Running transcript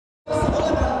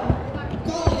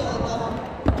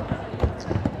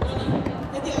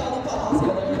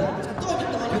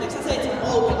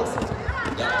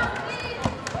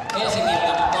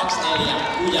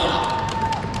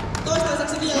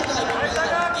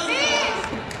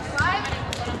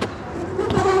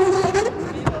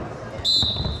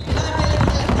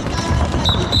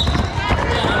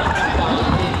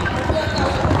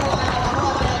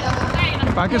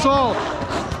Back is all.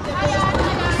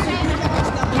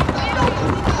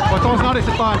 Voit tuolla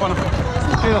snadisti taimpana.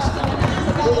 Kiitos.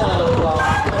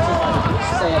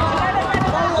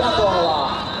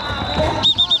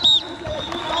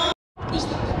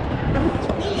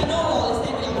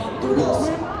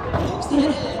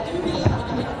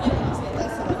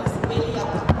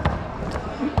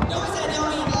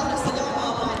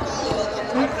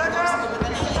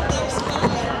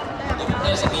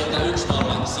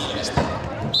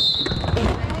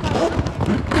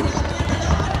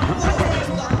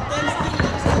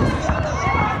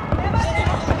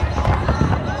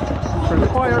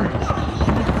 Fire.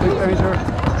 Big danger.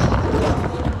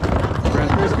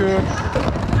 Transfer is good.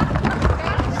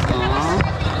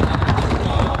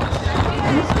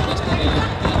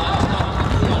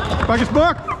 Back is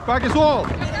back. Back is all.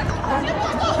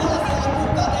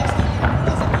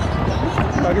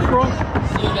 Back is front.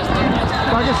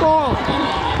 Back is all.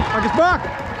 Back is back.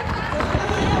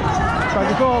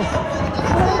 Back is all.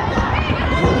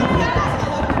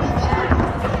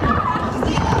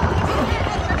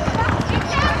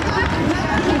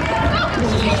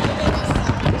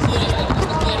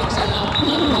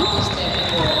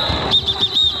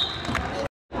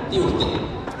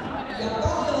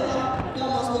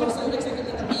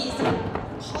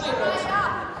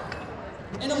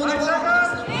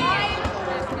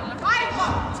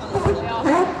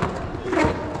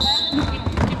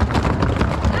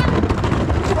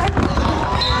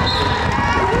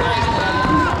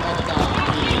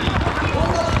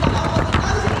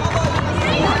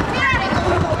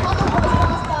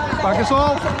 Back is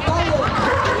all.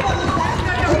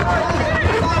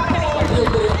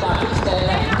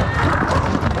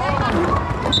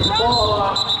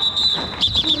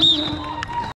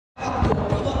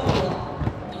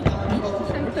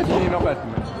 Niin nopeasti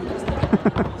meni.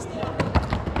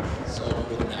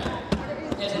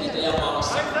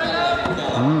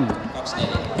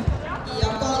 Ja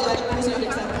Kallio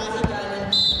 69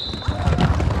 Rähikäinen.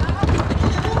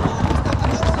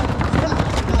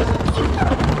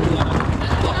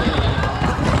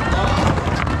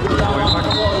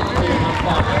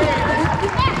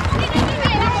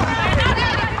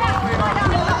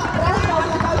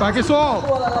 Back is all.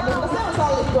 Puolella, mutta se on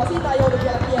sallittua. Siitä ei joudu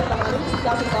vielä kiertämään. Yksi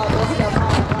käsi saa tosiaan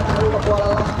maailman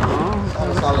ulkopuolella.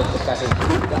 On sallittu käsi.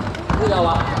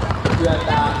 Kujalla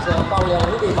työntää. Se on Kalliolla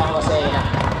hyvin vahva seinä.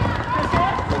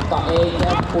 Mutta ei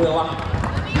temppuilla.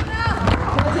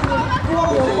 Helsingin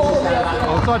tuomion kolmio.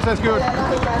 Outside says good.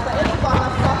 Lähipäästä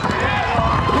etukannassa.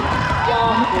 Ja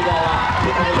Kujalla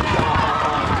yrittää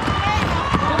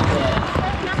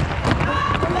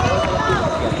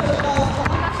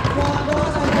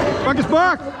Back is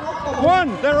back!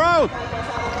 One! They're out!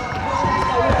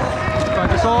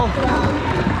 Back is all.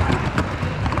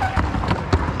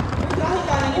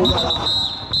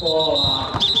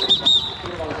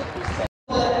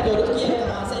 Joudut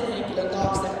kiertämään sen henkilön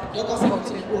taakse, joka sinut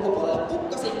sinne ulkopuolelle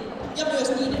pukkasi, ja myös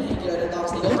niiden henkilöiden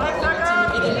taakse, jotka olivat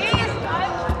sinne edelleen.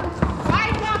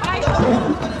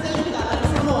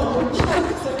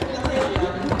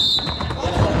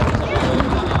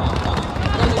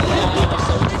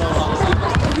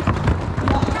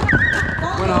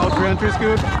 Went out, re-entry is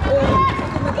good.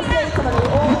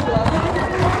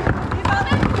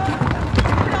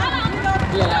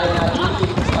 Vielä ei näy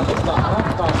kiinnitystä, mutta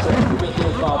ratkaisu hyvin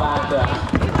tiukkaa vääntöä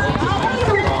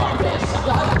ensimmäisessä kaarteessa.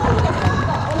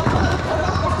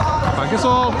 Back is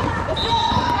all.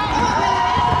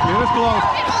 Here is close.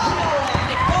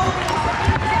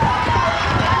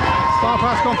 Star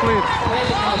pass complete.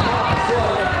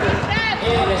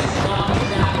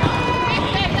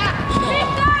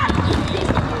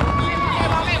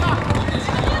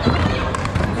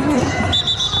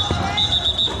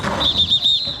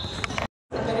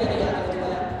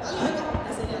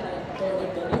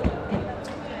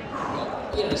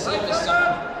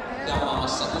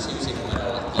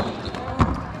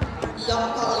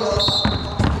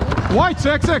 White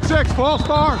 666, false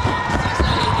start.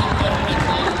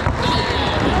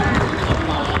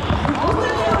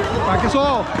 Back is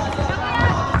all.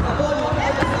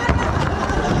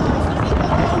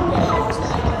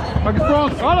 Back is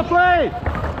front, on the play.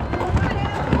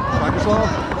 Back is all.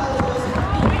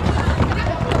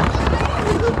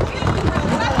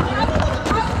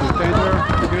 Danger,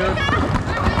 good.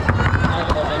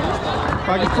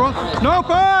 Back is front, no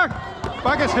back.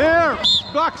 Back is here.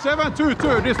 Back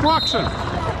 7-2-2, destruction.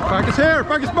 Back is here,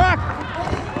 back is back.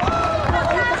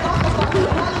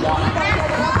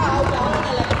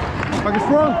 Back is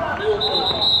front.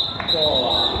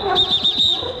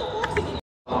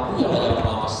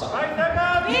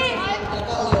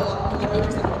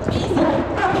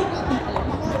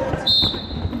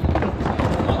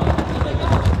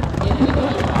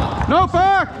 No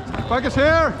puck! Puck is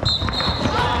here!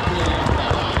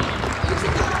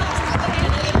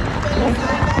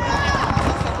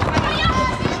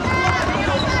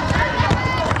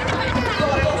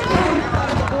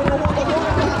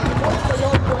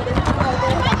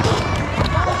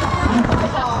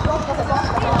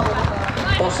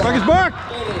 Puck is back!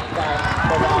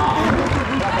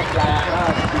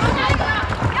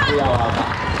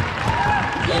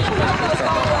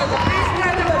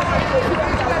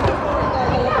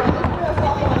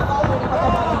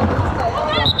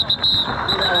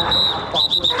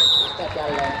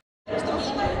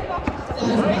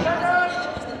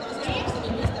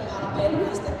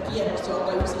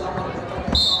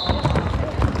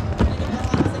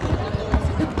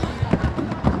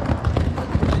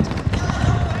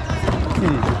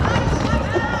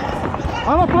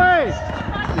 On a play!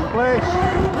 In place.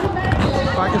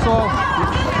 Back is all.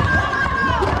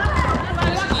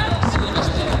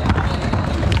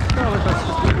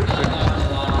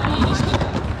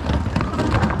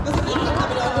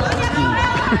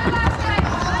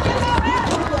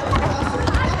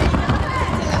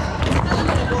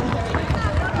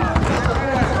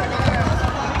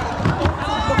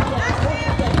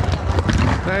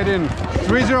 Played in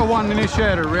 3-0-1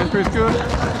 initiator. Rentry is good.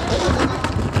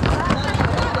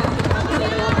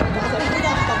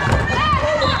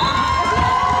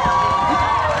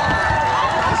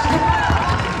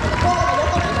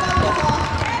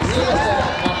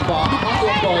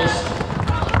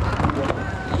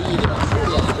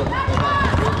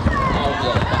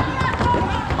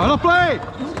 On a play!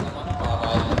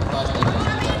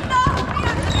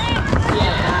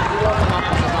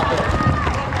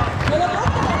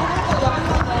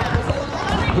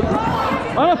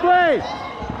 On a play!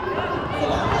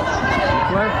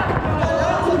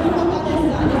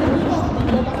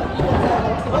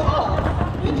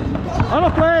 On a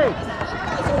play!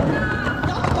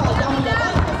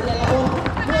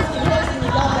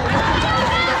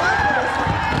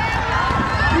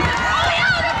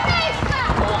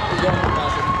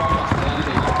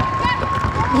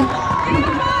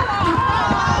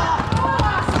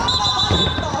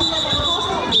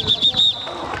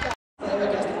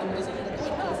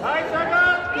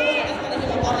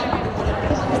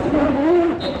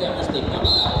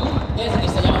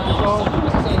 Helsingissä ja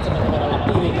omassa 7 numerolla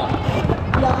Pirika.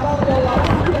 Ja Kalliolla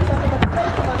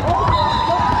 97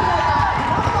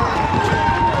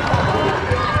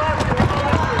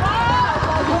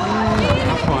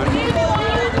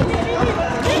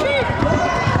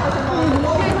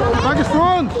 Back is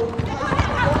front!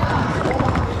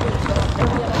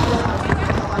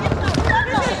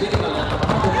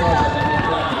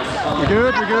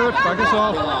 We're good, back is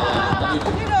off.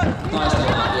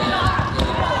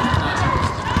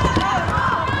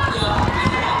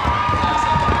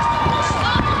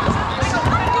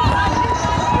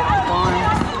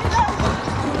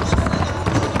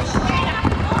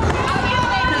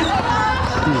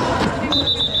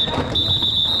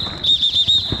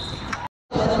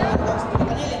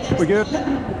 We're good.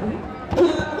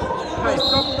 Hey,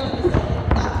 stop.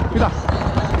 Mitä?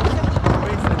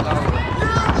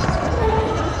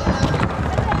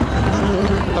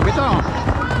 Mutta mitä on?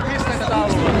 Pisteitä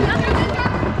taululla.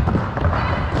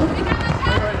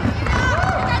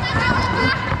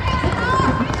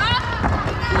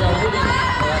 Kyllä hyvin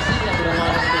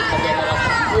signaturemaisesti tekee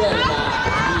tällaista pyörivää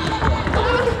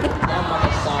liikettä.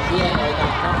 Jammatessa on vie noita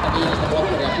 2 viimeistä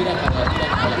blokkeria pidemmälle ja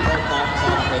pidemmälle koittaa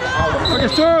saada heitä auki.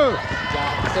 Oikees työ!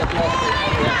 Ja se blokki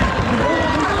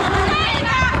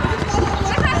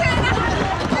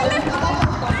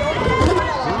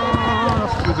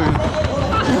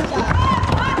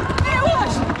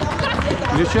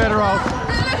Initiator out.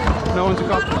 No one's a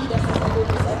cut.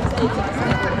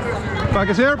 Back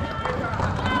is here.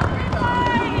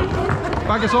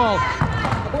 Back is all.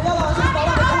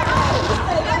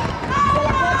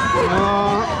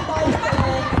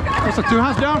 What's the 2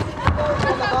 hands down?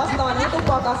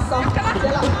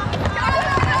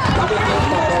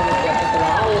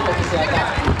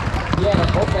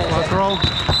 Last roll.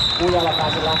 Kujalla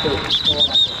pääsi läpi.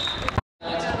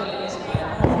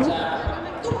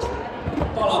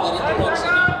 Palaverin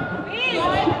tuloksena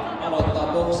Kallio aloittaa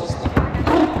boksista.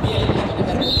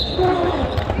 Mielenkiintoinen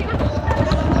verkkoinen.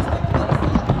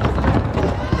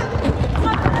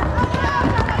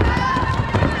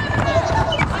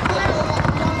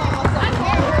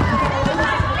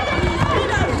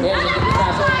 Helsinki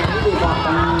pitää Suomen hyvin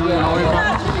vahvana. Vielä on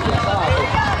hyviä saatu.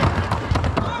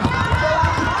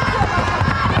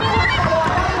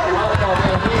 Alkaa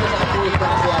vielä viimeisenä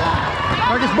puikkona siellä.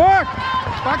 Back is back!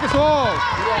 Back is all!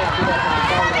 Vielä pidetään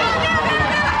Kallion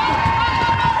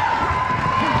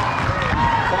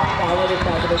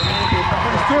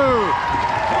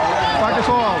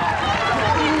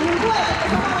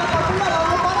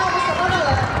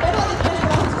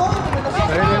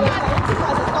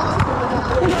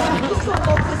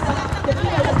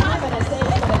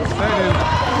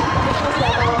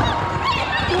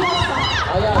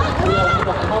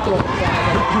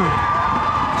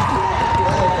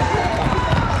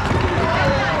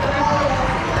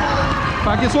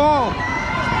is all.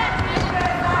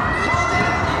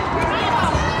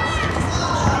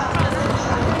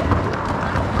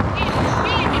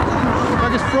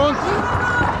 Back is front.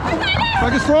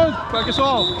 Back is front. Back is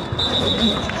all.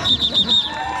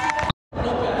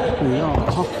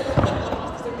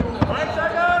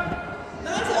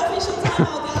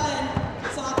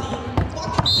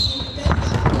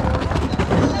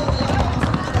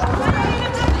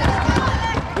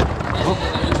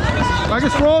 Back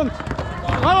is front.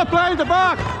 I'll play in the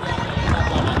back.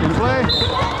 In play.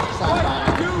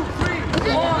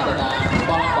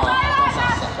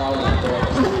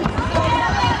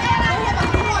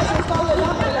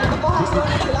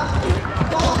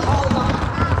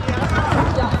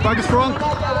 Back is front.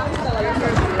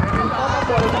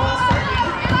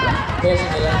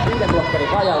 Helsingillä 5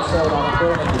 blokkarin vajaus seuraavan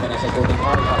 30 sekunnin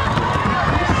aikana.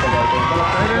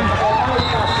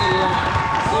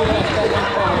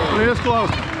 Please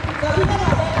close.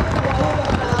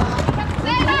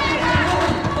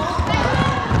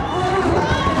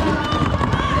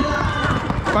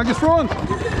 Back is front.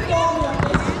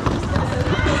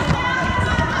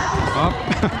 Up.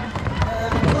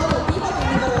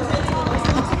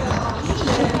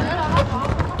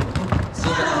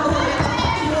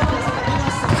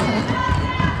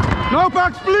 No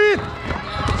back split.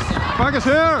 Back is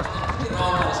here.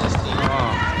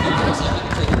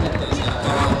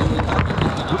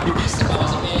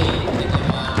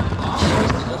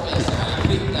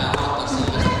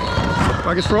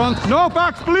 Back is front. No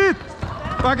back split.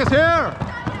 Back is here.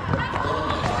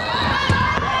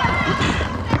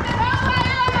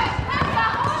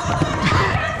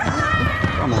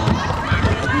 Come on.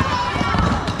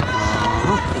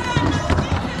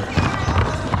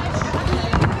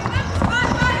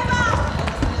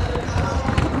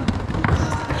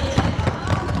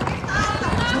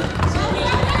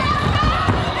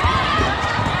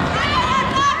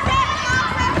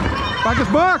 Back is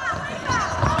back.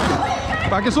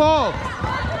 Back is all.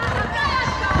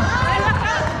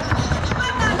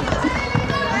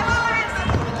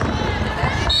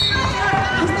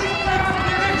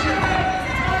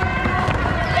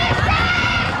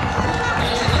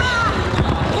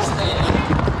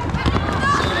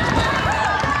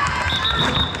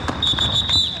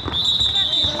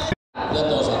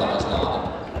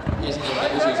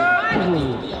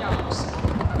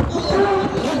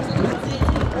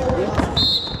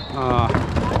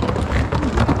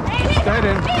 Stayed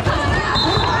in.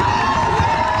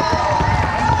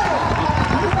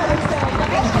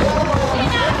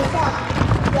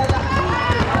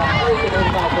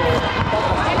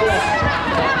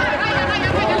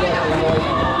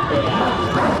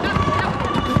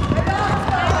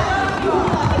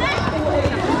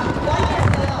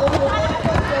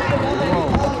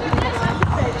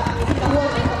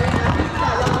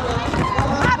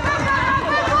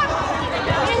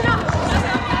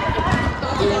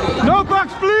 No back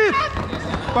split!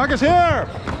 Back is here!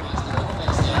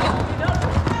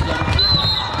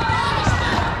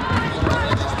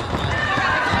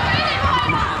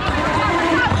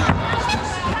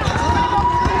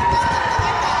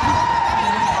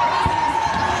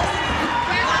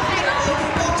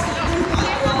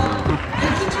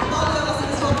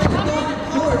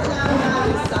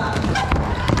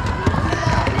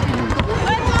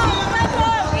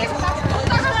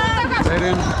 Stayed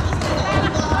in.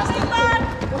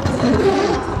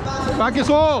 Back is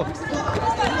all.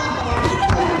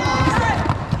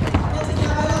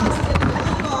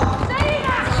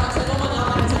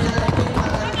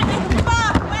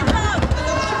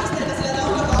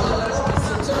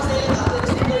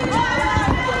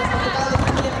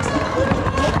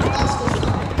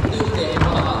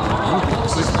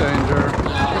 This is danger.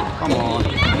 Come on.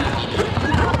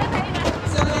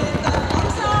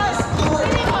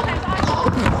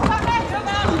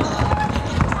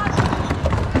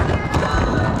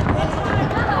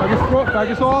 Back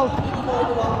is all.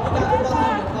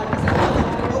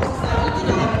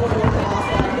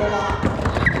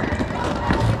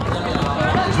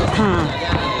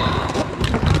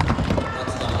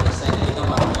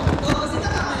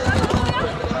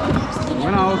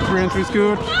 Went out, 3-3 is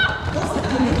good.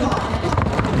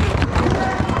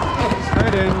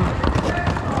 Stayed in.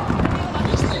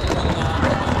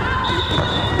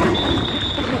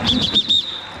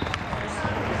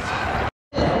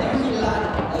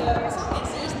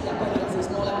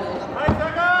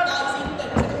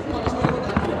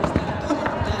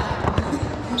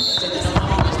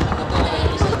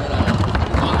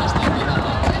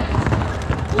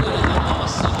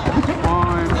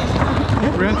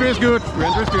 Re-entry is good.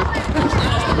 Re-entry is good.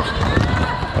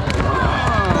 Oh,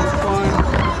 fine.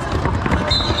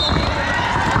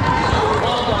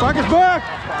 back!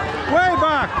 Way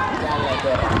back!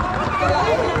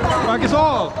 Back is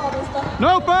all!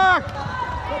 No back!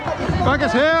 Back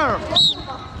is here!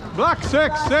 Black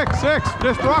 6, 6, 6,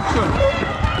 destruction!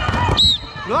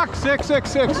 Black 6,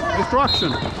 6, 6,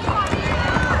 destruction!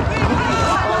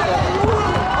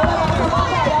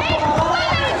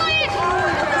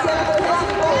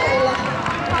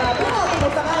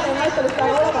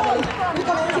 Nyt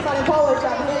on ensimmäinen power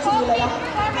jam Helsingille ja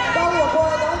Kallion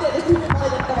puolelta on tietysti hyvin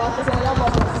valitettavaa, että siellä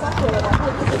Jammaisuudessa sattuu olemaan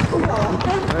kuitenkin tukalla.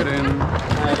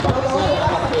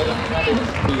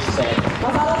 Mä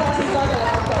sanon tämän siis kaikille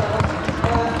akkoilla.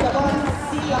 Ja vaan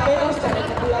sillä perusteen,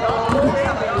 että kyllä ollaan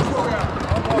muista pelistä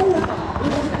muuta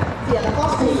siellä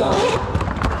kasvilla.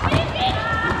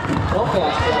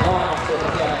 Nopeasti ja varmasti,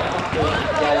 että siellä tapahtuu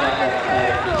jälleen kerran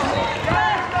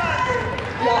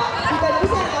ja kuten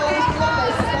usein tällaisissa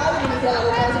tilanteissa käy, niin siellä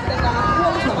lukee sitten nämä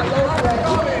puolustavan joukkueen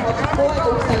ideot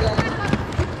koetukselle.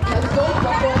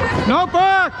 No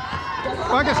back!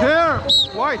 Back is here!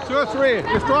 White, 2, 3,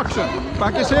 destruction!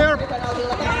 Back is here!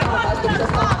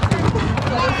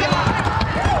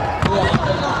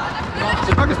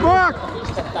 Back is back!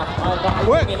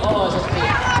 Wait!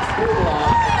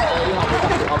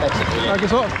 Back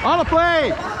is on a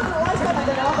play!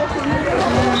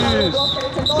 Yes.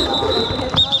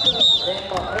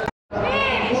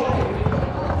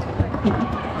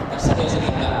 Tässä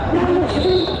Helsingin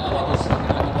mielenkiintoinen aloitus.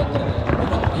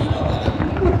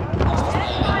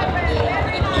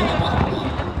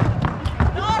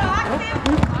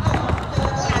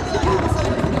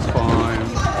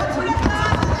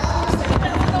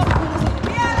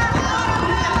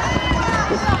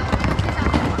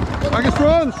 Back is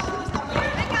front!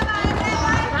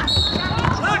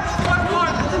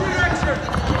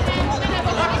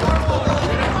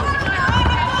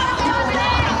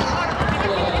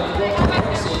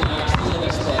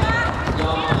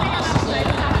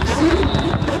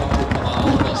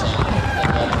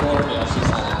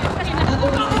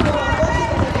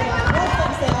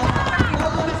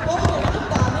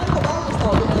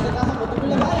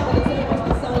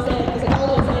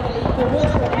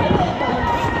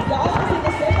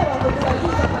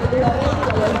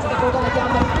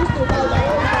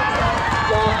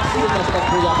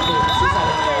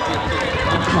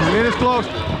 It is close.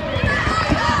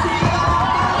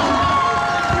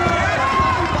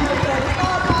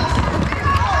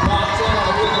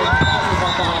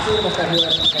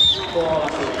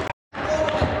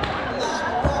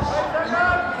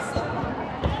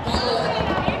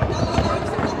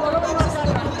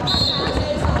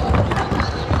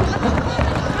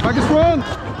 Back is front.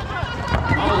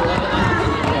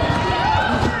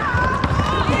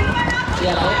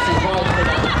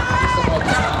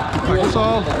 Back is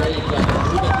all.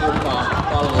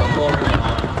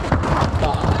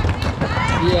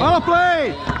 On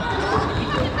play!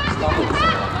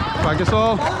 Back is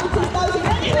all.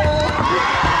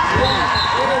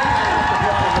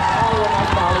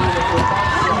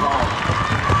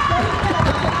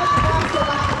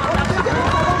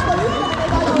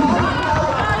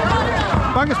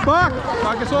 Back is back!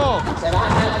 Back is all!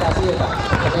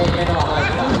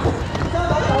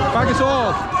 Back is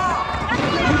all!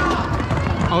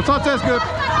 Outside says good.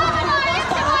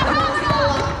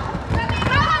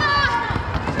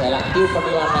 Siellä tiukka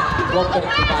tilanne, blokkerit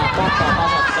pitää kattaa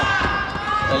tasassa.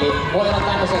 Eli voi olla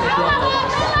tämmöisiäkin tilanteita,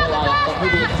 missä pelaajat on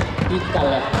hyvin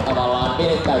pitkälle tavallaan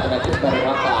virittäytyneet ympäri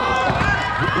rataa, mutta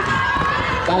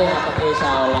välimatkat ei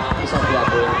saa olla isompia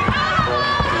kuin on.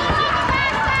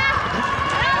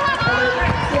 Eli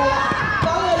siellä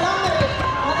Kallion Jammeri,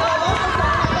 hänellä on vastassa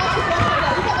enää 2 prosenttia,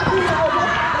 ikävä kyllä on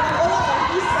tämän olavan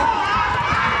kissa.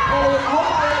 Eli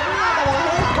homma ei ole millään tavalla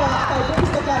helppoa tai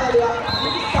puistokävelyä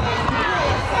missään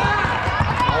mielessä.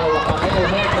 Alullakaan ei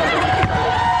ole helppoa,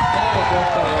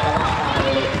 blokkereita vastaan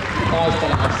eli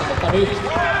taistelemassa, mutta nyt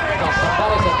tässä on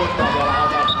pari sekuntia vielä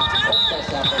aikaa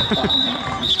otteeseen, mutta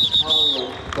Allu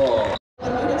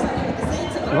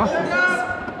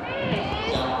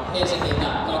ja Helsingiltä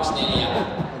 2-4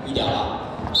 Ydala.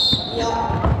 Ja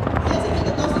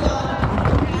Helsingiltä tosiaan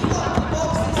Ivan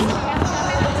boksissa.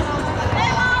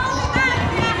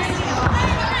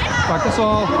 Back is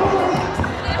all.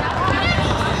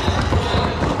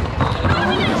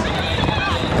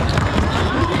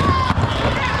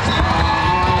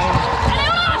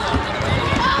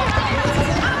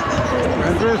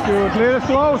 Entry is good. Lead is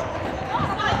closed.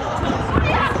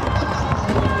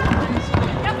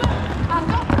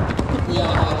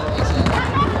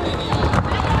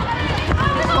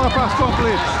 Pass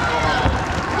complete.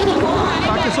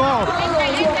 Back is off.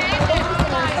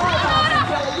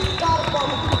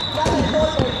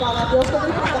 Josko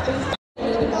nyt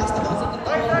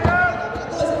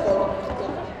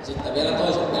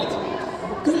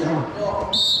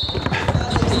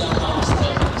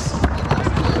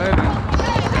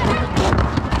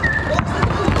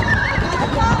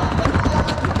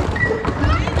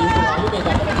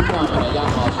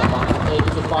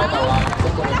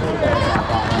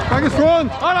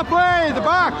front! On a play! The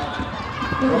back!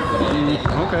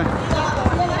 Okay.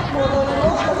 Muotoinen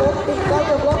nostopotti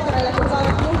Kallion blokkareille, kun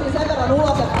saivat kiltin sen verran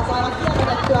ulos, että saivat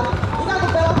kierrätettyä ikään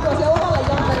kuin pelattua se omalle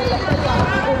jammerille peliä,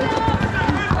 kun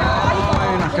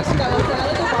aikaa keskellä siellä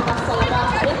etupakassa ja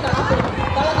päästä ehkä läpi.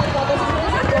 Tällä kertaa tosiaan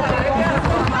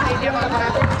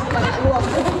ulos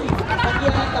ja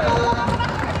kierrättämällä.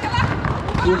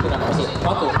 Kilpinen osi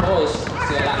patu pois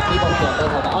siellä rikottujan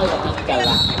pohjalta aika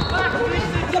pitkällä.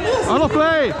 On a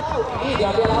play! Viitia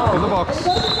on vielä auki. In the box.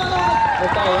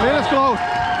 Lead is close.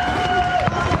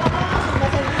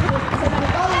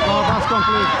 Oh, that's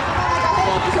complete.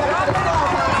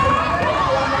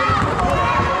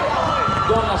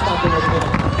 Jonas on tullut minun.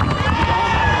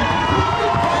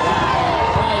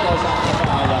 Raidon saa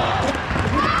sekä ajaa.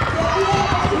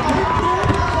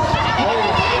 Oli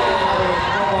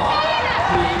kova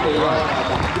hiippi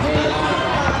Jonalta. Ei aikaa.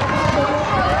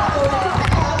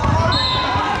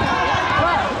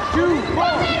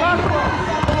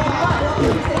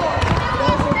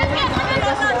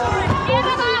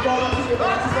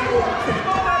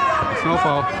 No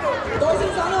foul.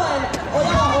 Toisin sanoen,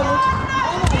 Ojala on nyt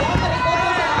ainoa jammeri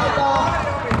kokoisen aikaa,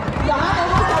 ja hän ei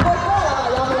myöskään voi koolata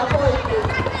jammilla poikki.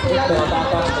 Sitten otetaan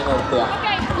 2 minuuttia.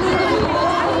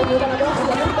 Mukana boksi,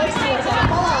 ja nyt Peksilön saada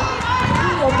palaa,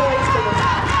 Kallio on poistunut.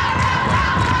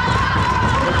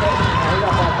 Nyt Helsinki on hyvä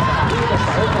paikka tähän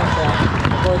yhdessä oikeassa ja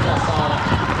koittaa saada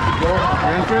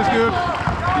Entry is good.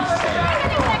 pisteen.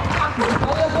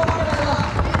 Kallio blokkareilla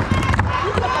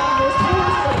itsevarmuus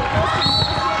puolusteli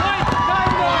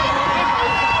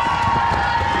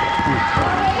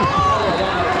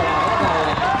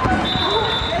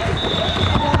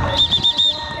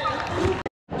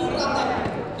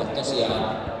Ja tosiaan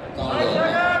Kallio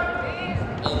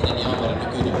ennen jammerin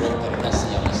nykyinen blokkari tässä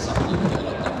jamassa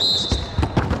aloittaa puolesta.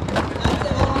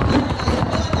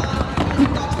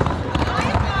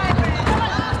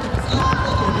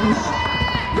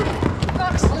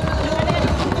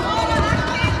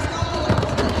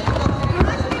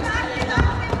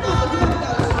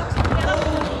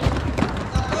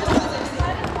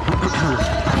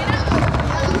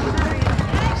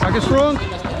 Back is front.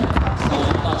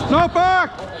 No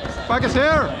back! Back is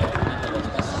here.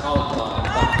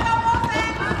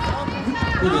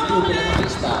 Hyvin tiukille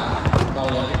pistää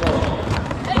Kallion kolme.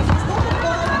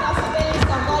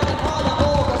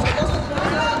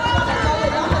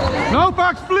 No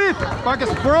back split! Back is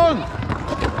front!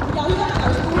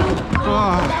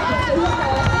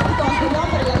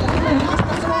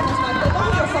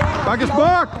 Back is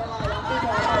back!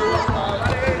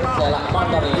 Siellä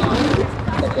Mandariina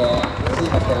tekee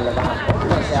Siikattelille vähän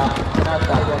kompensia.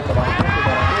 Näyttää tuottavan jonkin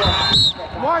verran tuosta.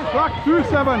 White back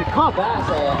 2-7, cut!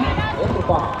 Pääsee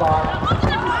etupakkaan.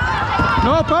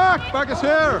 No back! Back is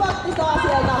here! Patti saa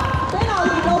sieltä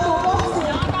penaltin joutuu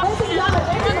boksiin. Helsingin Jammer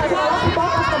ensimmäisenä lähti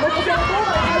pakasta, mutta siellä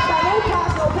tuomari näyttää no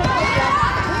pass, no penaltia.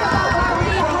 Mikä tarkoittaa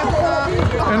sitä, että hänelle ei ole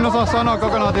viikkoa. En osaa sanoa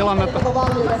kokonaan tilannetta.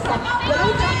 Ja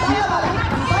nyt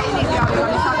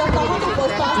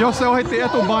Jos se ohitti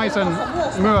etumaisen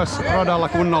myös radalla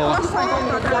kunnolla.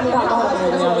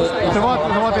 Se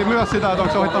vaatii myös sitä, että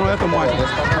onko se ohittanut etumaisen.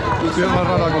 Siellä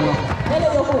radalla kunnolla.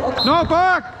 No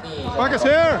back! Back is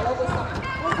here!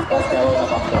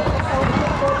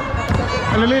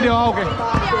 Eli lead on auki.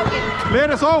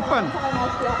 Lead is open!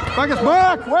 Back is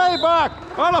back! Way back!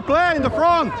 On a play in the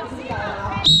front!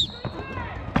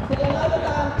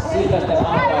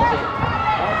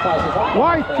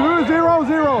 White 2-0-0.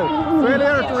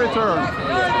 Failure to return.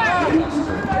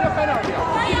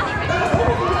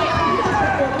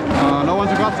 No one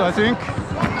to cut, I think.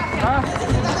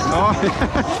 No.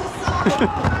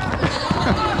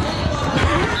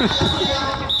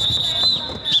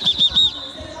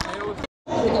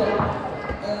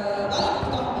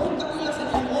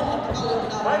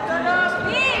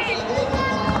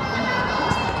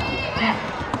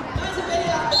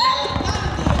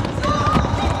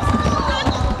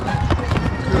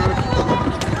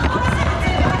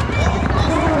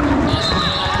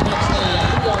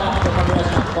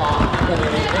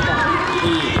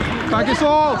 Back is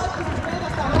all!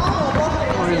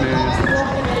 Oi niin.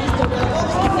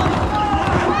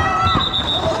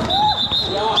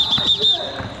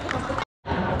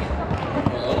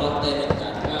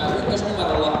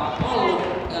 Ykkösnumerolla Allu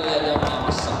jälleen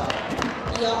jamaamassa.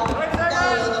 Ja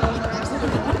Kalliolta numero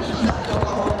 24, joka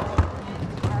on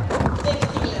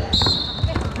tekstiilinen.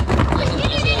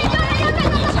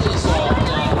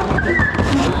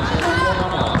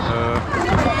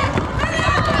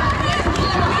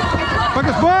 Back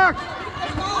is back!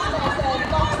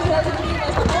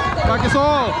 Back is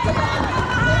all!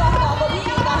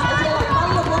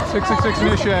 666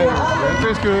 initiated.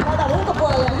 Entry is good. Radan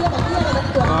ulkopuolelle hieman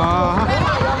pienennettyä. Aha.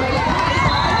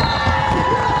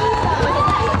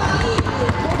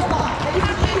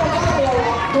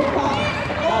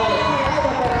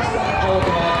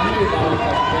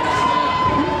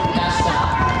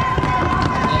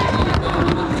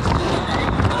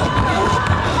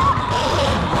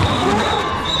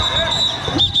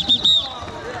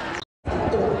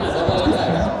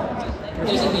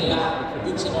 Helsingillä 1-0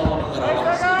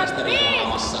 numerolla Silvesteriä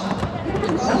avaamassa.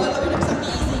 Kalliolla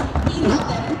 95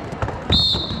 Vilate.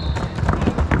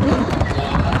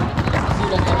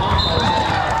 Silvester hankkauseen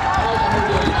aika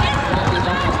hyvin läpi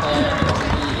vastustajan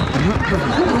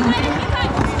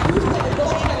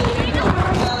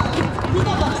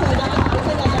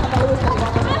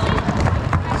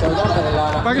se on Tampereella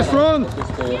aina Back is front.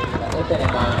 pystyy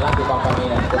etenemään läpi vaikka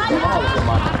niin, että pystyy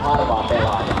mahdollisimman harvaa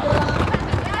pelaajaa.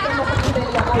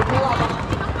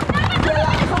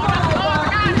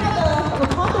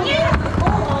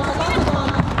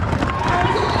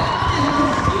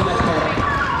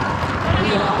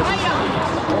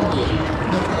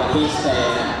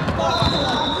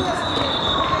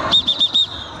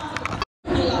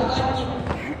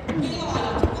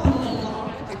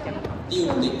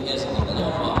 Tiutti Helsingiltä jo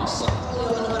maassa.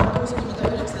 Kalliolla numero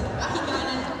 69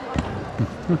 Vähikäinen.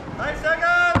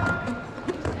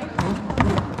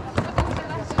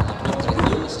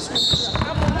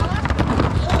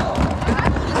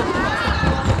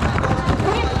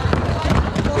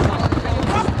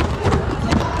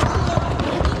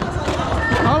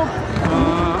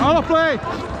 Out of play.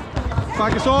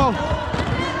 Back is all.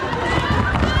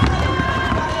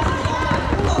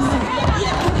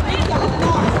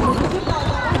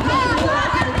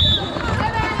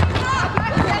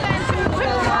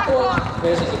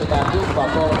 Helsinki pitää tiukkaa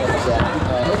kolmiota siellä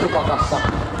etupakassa.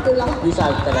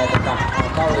 Pysäyttelee tätä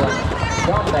Kallion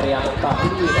jumperia, mutta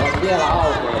hyvin on vielä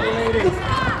auki, eli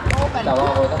mitä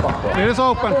vaan voi tapahtua. It is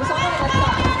open.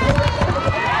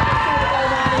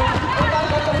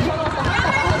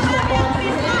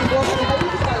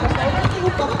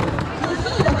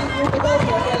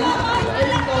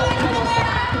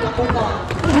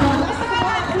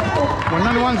 We're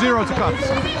not 1-0 to cut.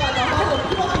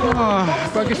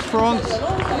 Back is front.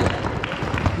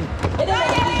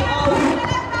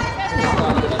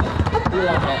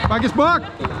 Back is back.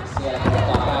 Siellä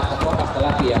koetaan päästä pakasta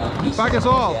läpi ja Back is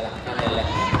all. siellä hänelle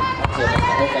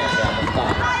ansiokasta kokeensa, mutta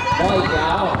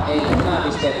vaikeaa on, ei nämä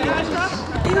pisteet ilmaisissa.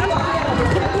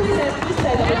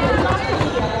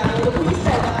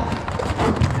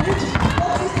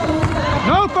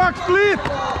 No back split.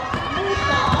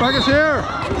 Back is here.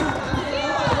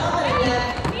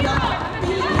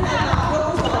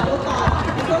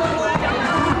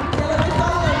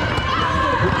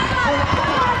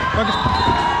 Back is...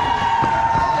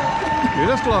 It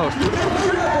is closed.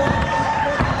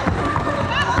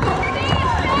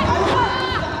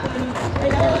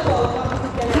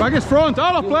 Back is front,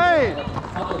 out of play!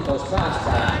 Hatun pois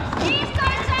päästään.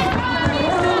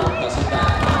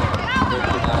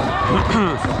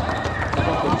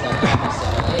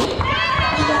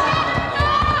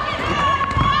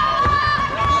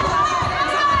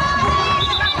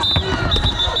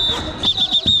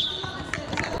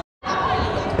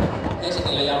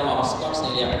 Helsingillä jalmaamassa 2-4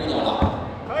 Kujala.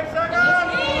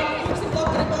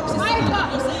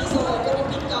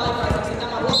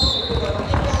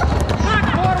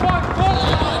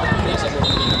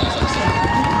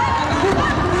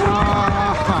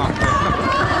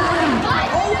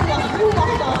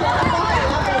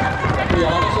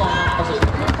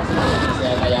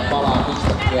 Ja palaa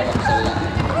pistokierrokselle.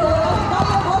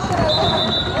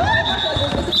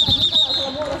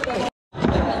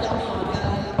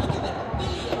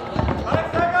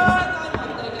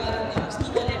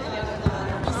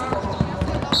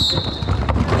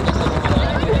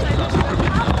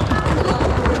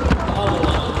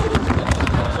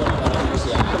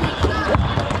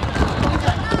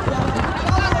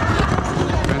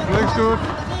 Looks good.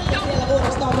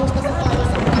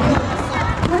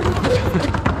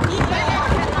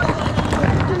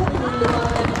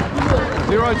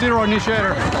 0-0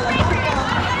 initiator.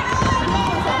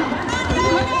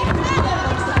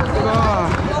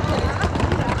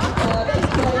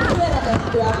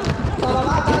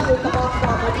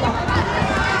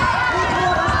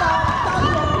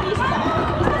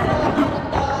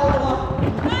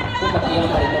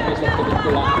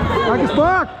 Back is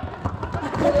back!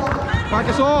 Back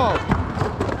is all!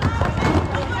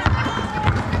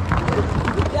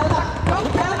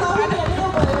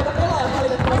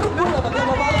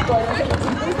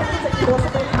 Tuossa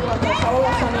pelitilanteessa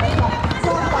ollessa, niin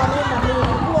saattaa mennä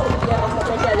niin puolikierrosta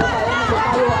tekee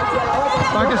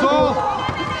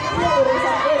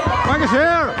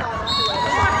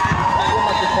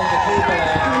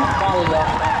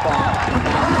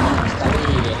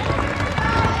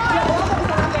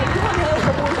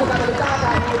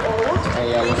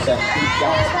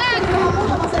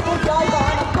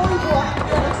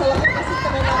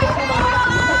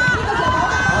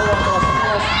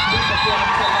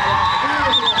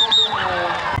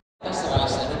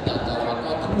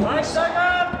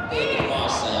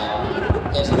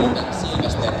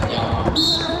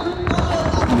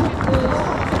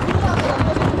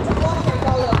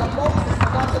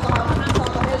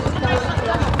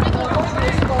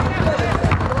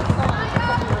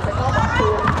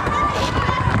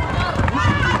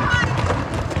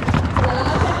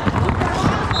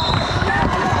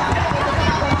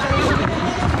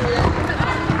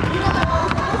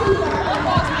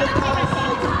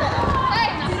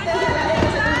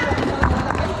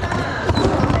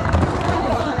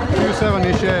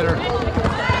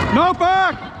No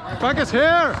back! Back is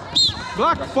here!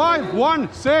 Black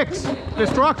 5-1-6.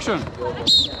 Destruction.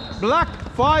 Black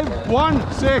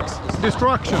 5-1-6.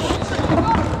 Destruction.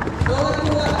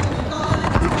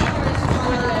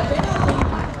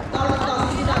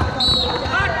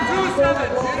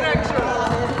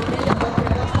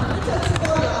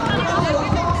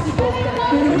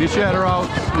 Initiator out.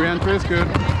 Re-entry is good.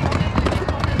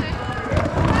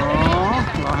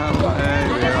 Lähellä ei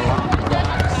vielä.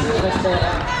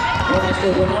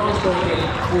 Onnistuikin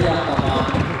kujahtamaan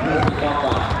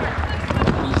takaa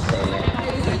pisseille.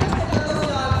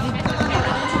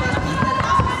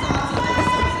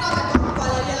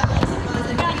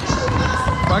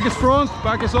 Back is front,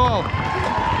 back is all.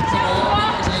 Siinä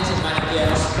on se ensimmäinen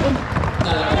kierros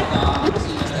tällä kertaa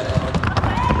siinä sitten.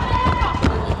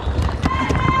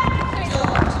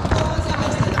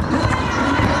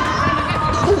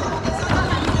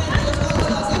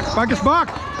 Back is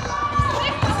back.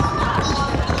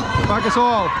 Back is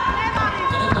all.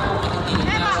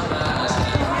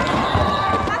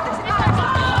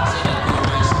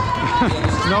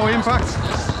 No impact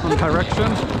on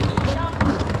direction.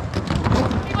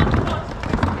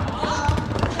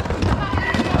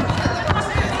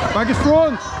 Back is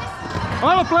front.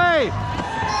 All play.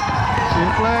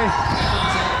 In play.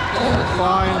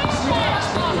 Fine.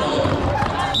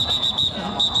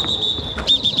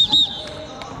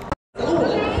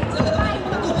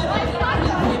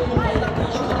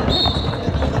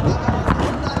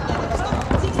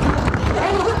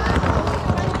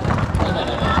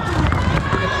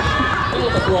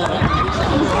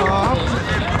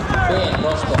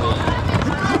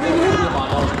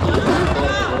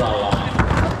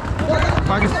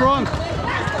 Back is front.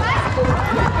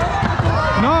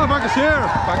 No, back is here.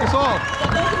 Back is all.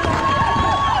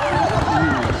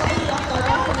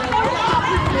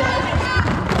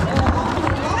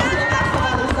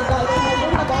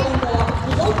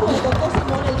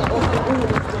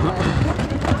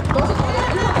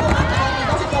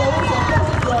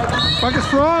 Back is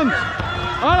front.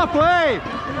 On a play.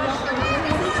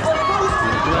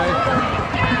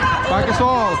 Back is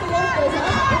all.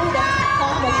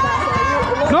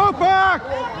 No back!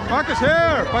 Back is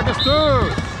here! Back is two!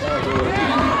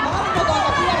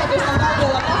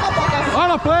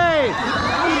 On a play!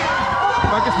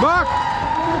 Back is back!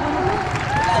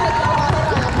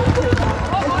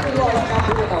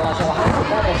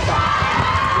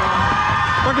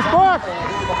 Back is back!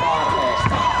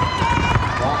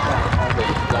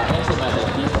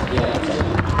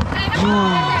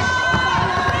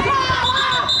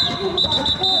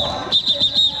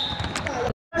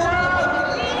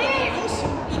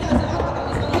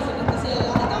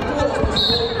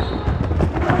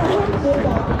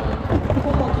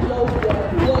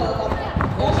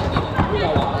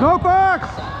 No back!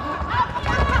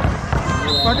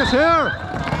 Back is here!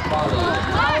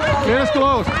 It is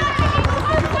close!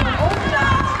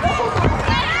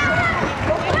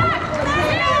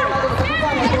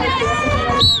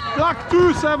 Black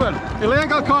 2-7!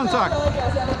 Illegal contact!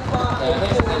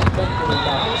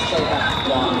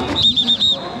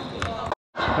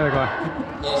 There you go.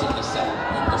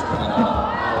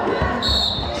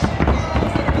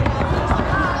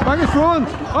 Back is front!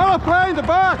 Oh, play in the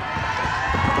back!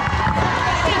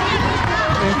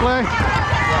 In play.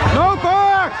 No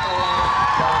back!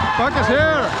 Back is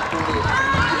here.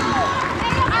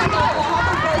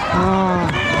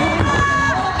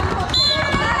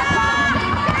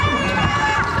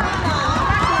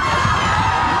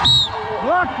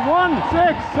 Black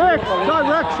 1-6-6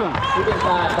 direction. Hyvin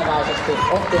päättäväisesti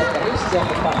otti, että ristiä,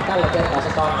 mutta tällä kertaa se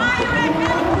kannatti.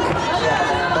 Sieltä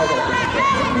mennään toiselle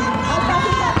kysymykseen.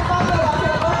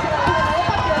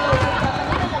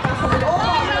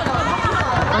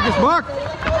 Back is back!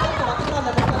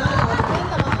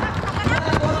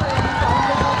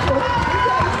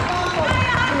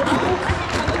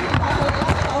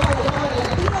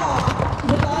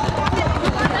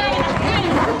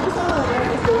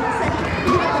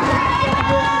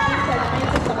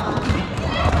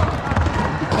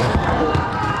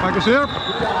 Back is here!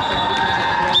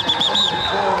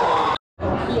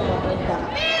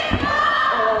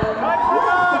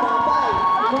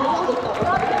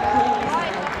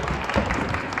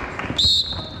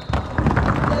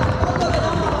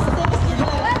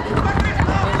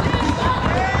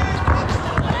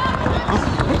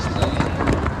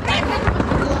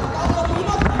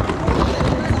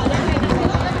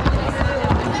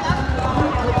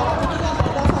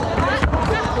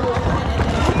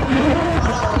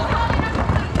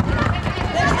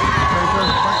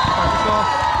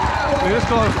 It is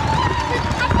close.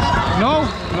 No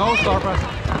star press.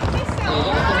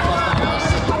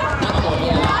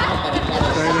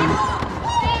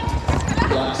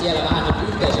 siellä vähän nyt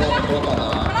yhteisöön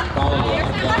blokataan Kallio ja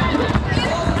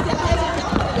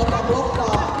joka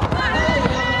blokkaa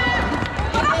Kallio.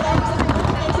 En tiedä, onko se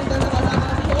ensin tässä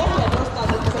vaiheessa siihen ohjeen nostaa,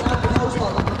 että se näytti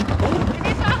taustalta.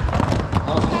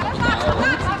 taustalla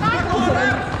pitää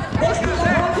olla.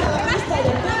 Destillä on siellä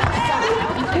pisteiden perässä.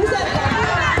 Kusettaa.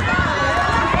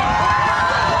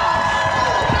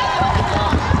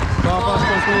 Stop us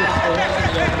complete.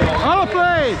 Auto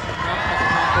play!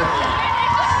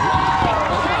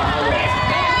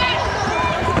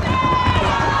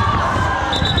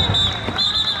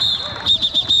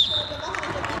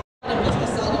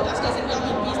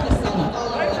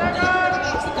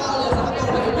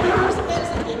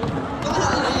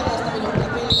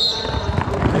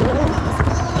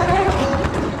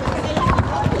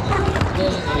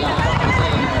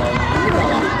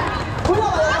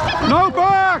 No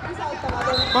back!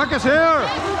 Back is here!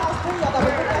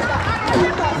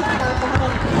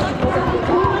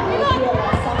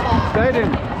 Stayed in.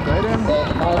 Stayed in. Se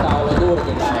taitaa olla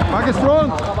juurikin näin. Back is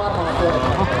front. Aika varmana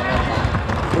suorittava.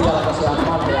 Kujalla tosiaan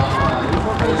Matti Ahtaa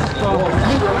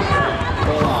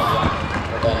pelaajia,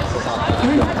 joten se saattaa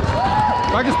näkyä.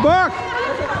 Back is back!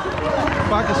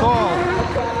 Back is all.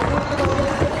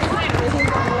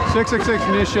 666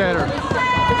 initiator.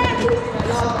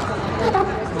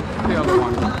 The other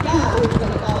one.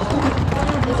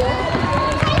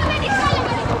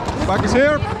 Back is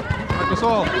here. Back is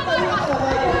all.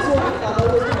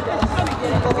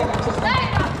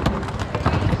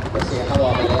 Jos siihen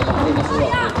haluaa vielä jotain niitä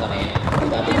suokuutta, niin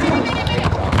pitää pitää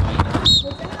ekraa.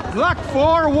 Black 4-1.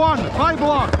 High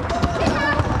block.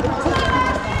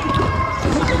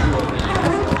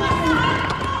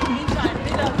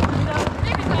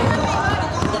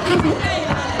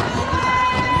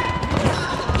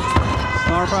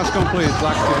 Star pass complete.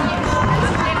 Black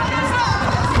team.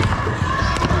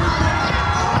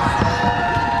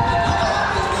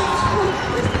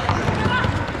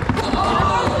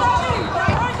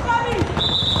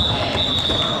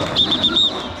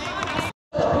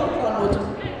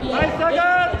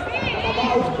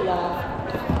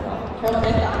 He ovat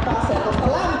ehkä päässeet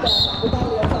tuosta lämpöä, kun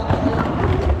Kallio saa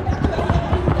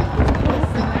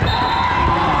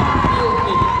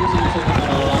Kiltti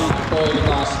kysymysnumerolla toimi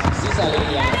taas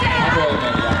sisälinjan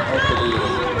avoimen ja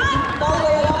oppiliirin. Kallio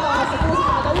ja jakaamassa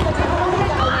 69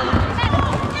 rohkeinen.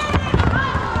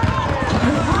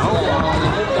 Ja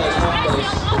niin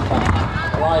yhteisottelissa, mutta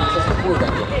laillisesti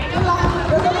kuitenkin. Kyllä,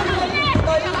 jos jotenkin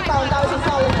toi liikka on täysin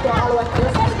sallittua aluetta.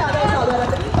 Jos mikään ei saa lyödä,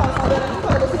 että liikka on saa lyödä, niin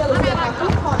paljon kun siellä sieltä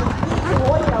kukaan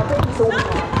liikkuu oikealla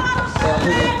pelisummaan. Se on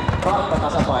hyvin tarkka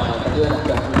tasapaino, että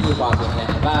työnnätkö liikaa sinne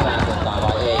väärään suuntaan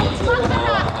vai ei. Et siinä pitää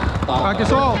olla tarkka Back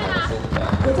is all. suhteen.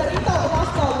 Mutta se riita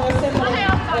vasta on myös semmoinen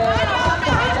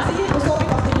tarkka, että siihen kun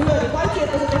sopivasti lyö, niin paitsi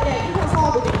että se tekee ihan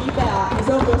saavutin kipeää, niin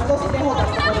se on myös tosi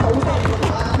tehokasta, koska usein kun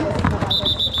se lähtee siinä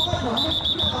vaiheessa, se paino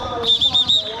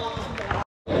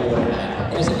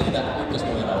Helsinkiltä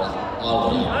ykkösnumerolla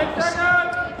Alvin.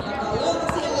 ja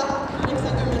Kalliolta siellä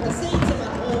 97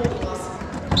 oppilas.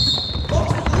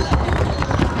 Boksi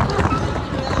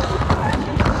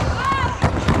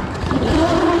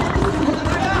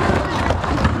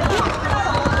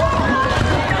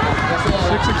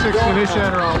Six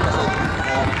initiator out.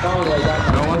 Kallio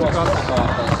jatkaa No one's got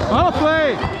tulosta. Auto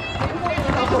play!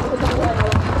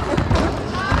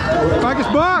 Back is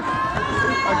back!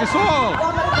 Back is all!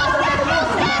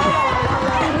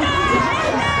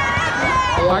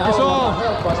 Back is all!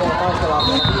 Helppoa siellä taistella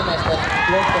viimeisten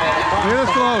blokkereiden Here's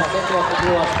kanssa. close. Se tuotti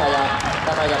tulosta ja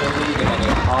tämä jäi liike meni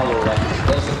alulle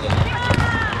Helsingin.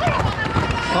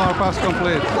 Star pass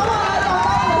complete.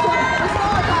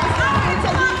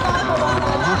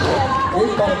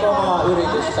 Nyt on kovaa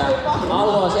yritystä.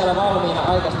 Allu on siellä valmiina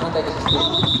aika strategisesti.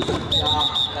 Ja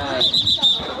näin.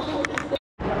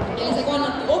 Eli se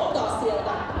kannatti ottaa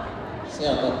sieltä. Se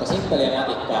on totta. Simppeliä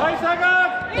matikkaa.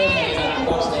 Helsingin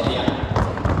 24.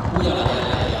 Kujala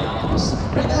jälleen jalkamassa.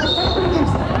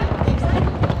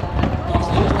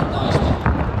 24 taista.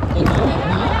 Tota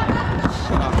mennään.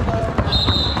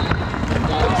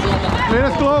 Ja sieltä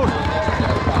Here's close.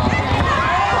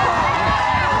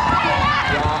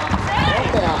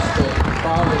 nopeasti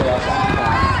Kallio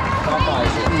saattaa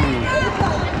takaisin.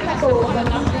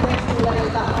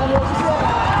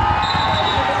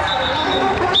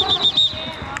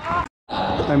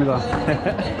 Ei mitään.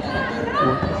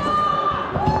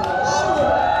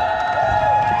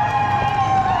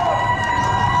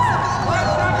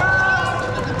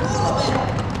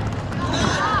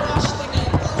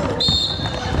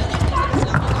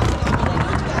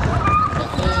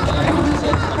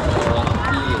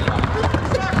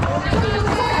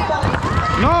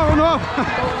 No, no!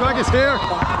 Flag is here!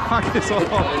 Back is off.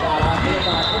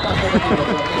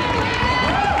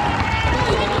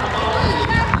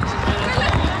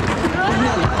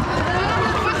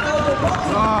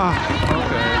 Ah,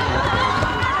 okay.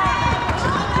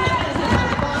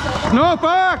 No,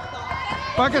 back!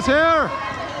 Back is here!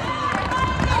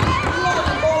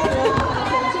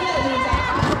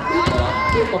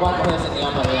 Tiukka paikka Helsingin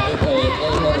Ammarilla. Nyt ei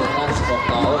heru tässä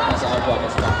kohtaa ottaisi apua,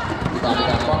 koska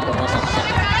pitää pakko kasassa.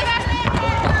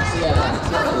 Mutta sieltä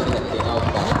yritettiin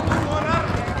auttaa.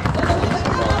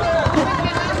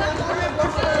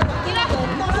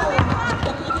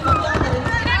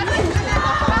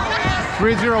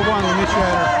 301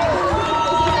 initiator.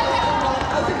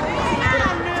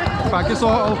 Back is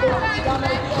all.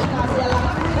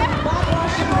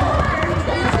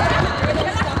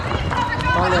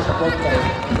 Kalliosta potkari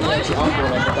mieksi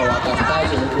ampuneet ollaan taas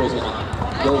täysin lukuisina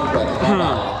joukkueet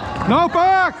tavalla. No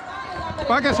back!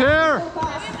 Back is here!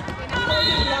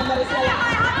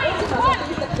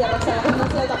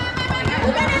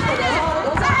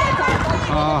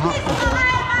 Aha.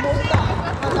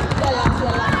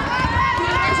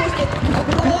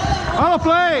 I'll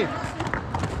play!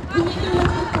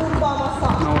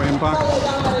 No impact.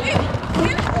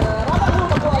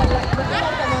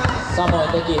 Samoin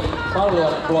teki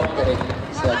Kallion blokkeri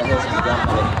sieltä Helsingin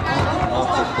Jammarin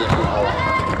napsittiin alla.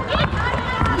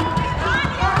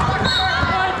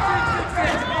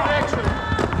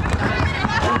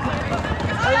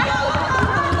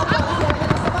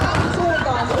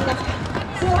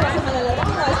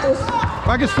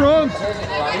 Back is front!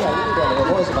 Helsingillä on ihan liideille,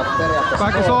 he voisivat periaatteessa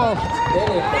Back is all!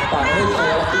 pelin, mutta nyt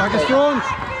ei ole Back is front!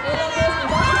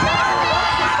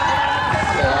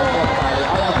 Eli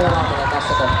ajan pelaaminen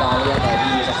tässä kohtaa on liian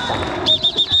viisasta.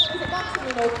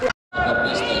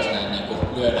 Pisteys näin niinku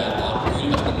lyödään tää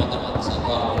kylmästi matemaattiseen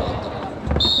kalkulaattoriin.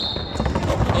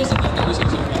 Ensimmäistä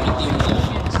kysymys on verran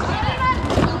tiukiammasta.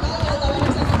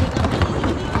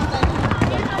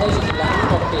 Helsingillä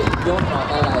Ivotti jonnaa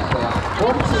tällä hetkellä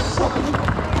boksissa,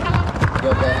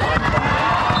 joten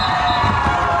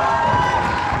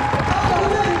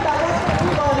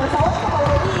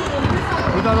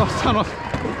Mitä tuossa sanot?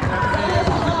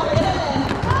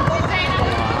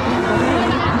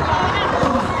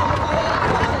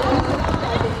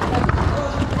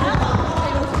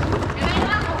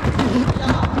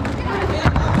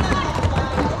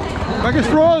 Back is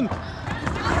front!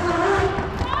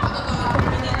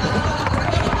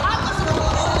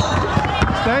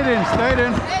 Stayed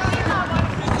in.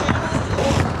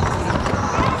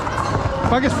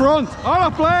 Back is front! Out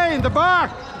of play in the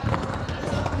back!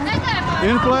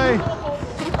 In play!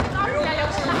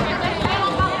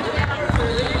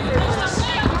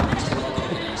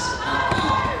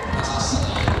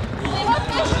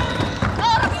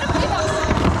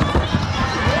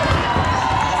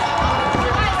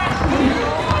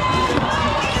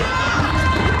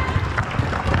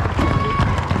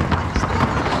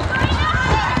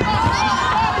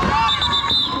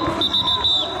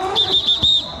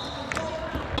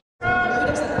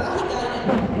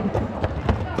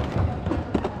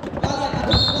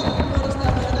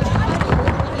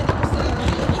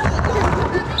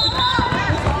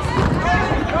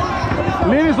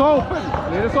 Lead is open.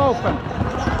 Lead is open.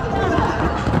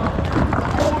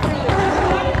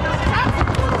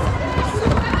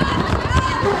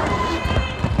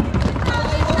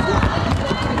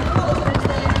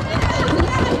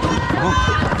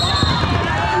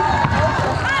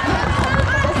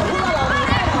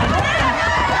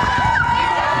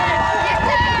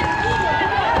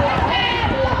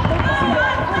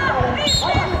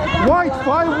 White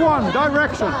 5-1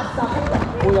 direction.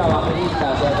 Kujala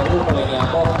riittää sieltä ulkolinjaa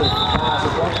kohti, pääsi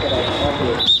blokkereiden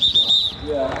ohi.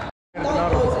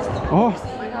 Oho.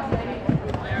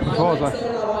 Sosa.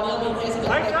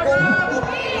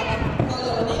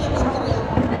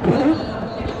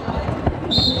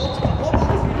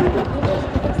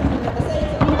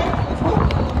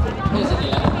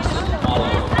 Helsingillä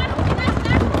Allu.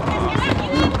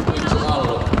 Yksi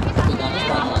Allu. Pitää nyt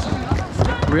paikkansa.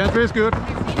 3 is good.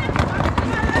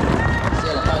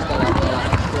 Siellä taistellaan vielä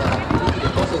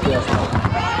positiosta.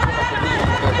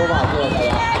 Tekee kovaa työtä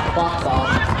ja pakka on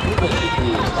hyvin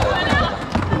tiivis tällä hetkellä.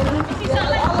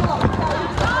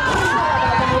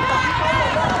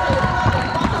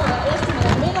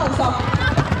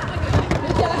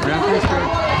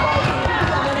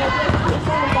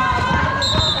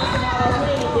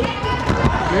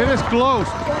 It is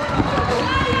closed.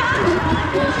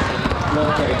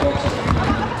 Blokkeri boksista.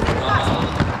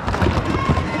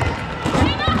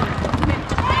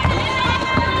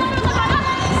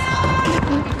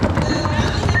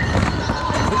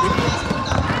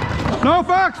 No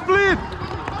back split.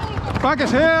 Back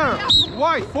is here.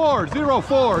 White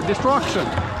 4-0-4. Destruction.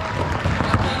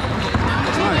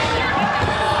 Nice.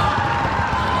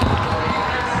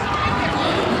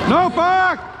 No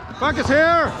back. Back is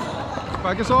here.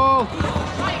 Back is all.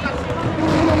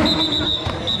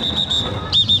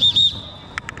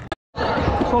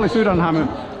 Se oli sydänhämy.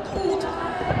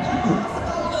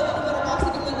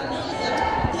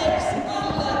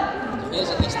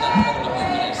 Helsingistä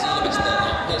 10 Silvesteen ja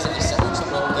Helsingissä 1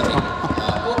 blokkeri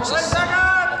boksissa,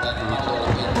 joten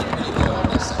Kalliolla pieni ylivoima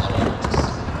tässä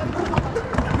aloituksessa.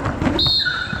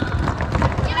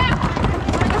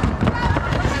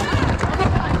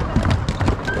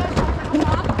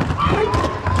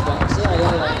 Ja siellä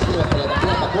jälleen Silvesteeltä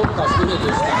pientä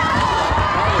blokkausyritystä.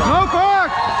 No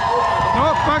back!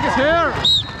 No back is here.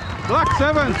 Black 7-2-2.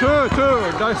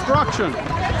 Destruction.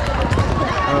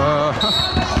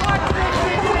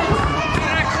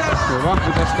 Hyvä,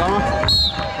 mitäs tämä?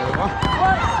 Hyvä.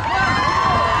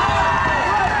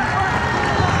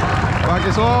 Back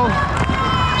is all.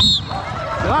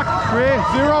 Black 3-0-1.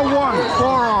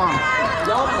 Forearm.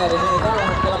 Jammeri meni tällä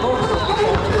hetkellä boksiin,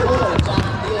 se on huolissaan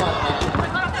tilanne.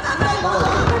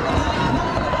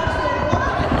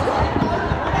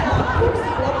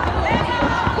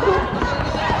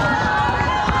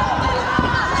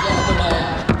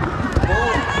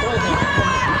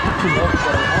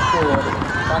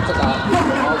 Katsotaan,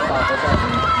 auttaako se.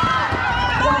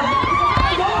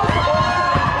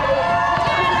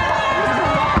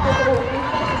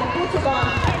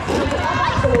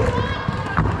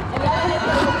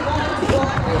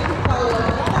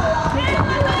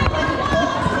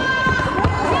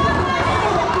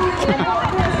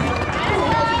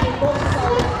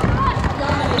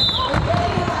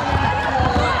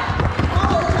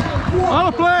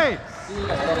 I'll play!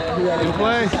 You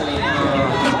play?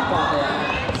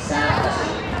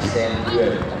 Sen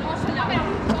hyödyntämään.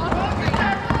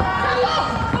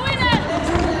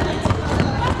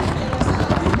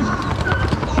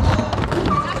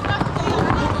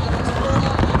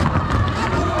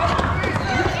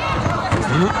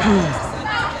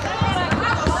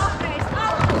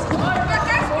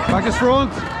 Back is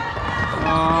front.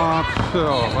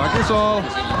 Back is all.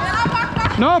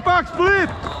 No back split.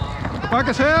 Back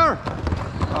is here.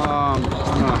 No.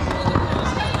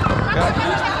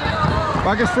 Yeah.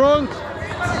 Back is front.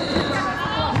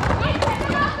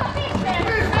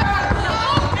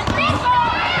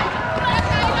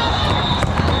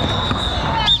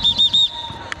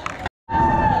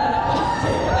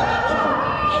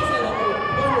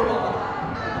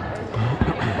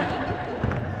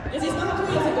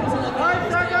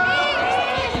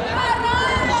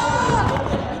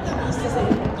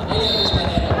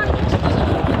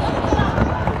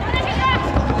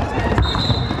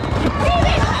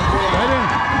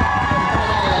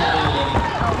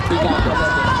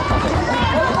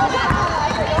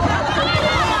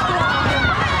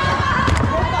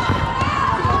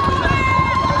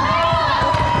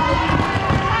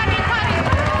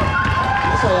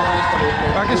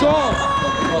 Back is all.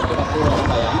 Ottivat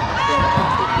tulosta ja sieltä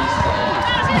kahti pisteen.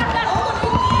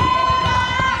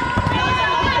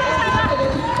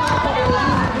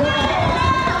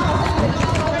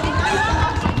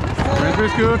 Rentry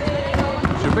is good.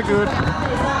 Should be good.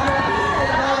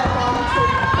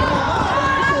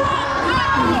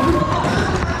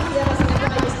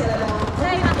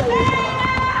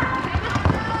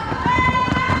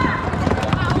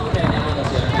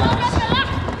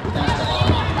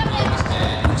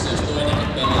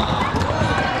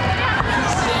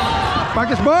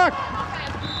 Back is back!